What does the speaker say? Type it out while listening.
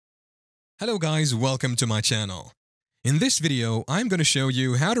Hello guys, welcome to my channel. In this video, I'm going to show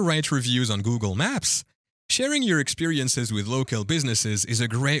you how to write reviews on Google Maps. Sharing your experiences with local businesses is a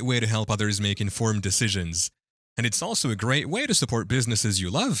great way to help others make informed decisions. And it's also a great way to support businesses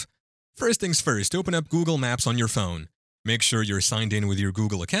you love. First things first, open up Google Maps on your phone. Make sure you're signed in with your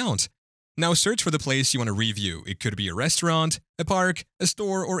Google account. Now search for the place you want to review. It could be a restaurant, a park, a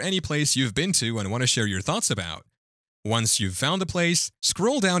store, or any place you've been to and want to share your thoughts about. Once you've found the place,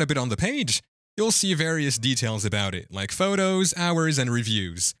 scroll down a bit on the page. You'll see various details about it, like photos, hours, and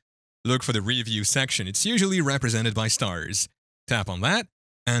reviews. Look for the review section. It's usually represented by stars. Tap on that,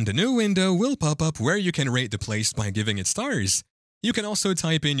 and a new window will pop up where you can rate the place by giving it stars. You can also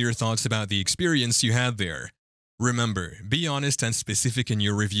type in your thoughts about the experience you had there. Remember, be honest and specific in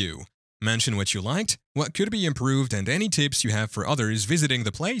your review. Mention what you liked, what could be improved, and any tips you have for others visiting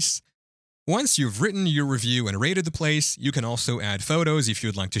the place. Once you've written your review and rated the place, you can also add photos if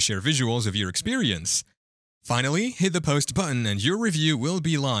you'd like to share visuals of your experience. Finally, hit the post button and your review will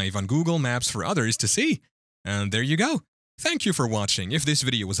be live on Google Maps for others to see. And there you go. Thank you for watching. If this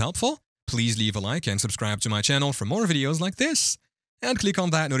video was helpful, please leave a like and subscribe to my channel for more videos like this. And click on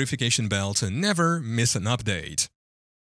that notification bell to never miss an update.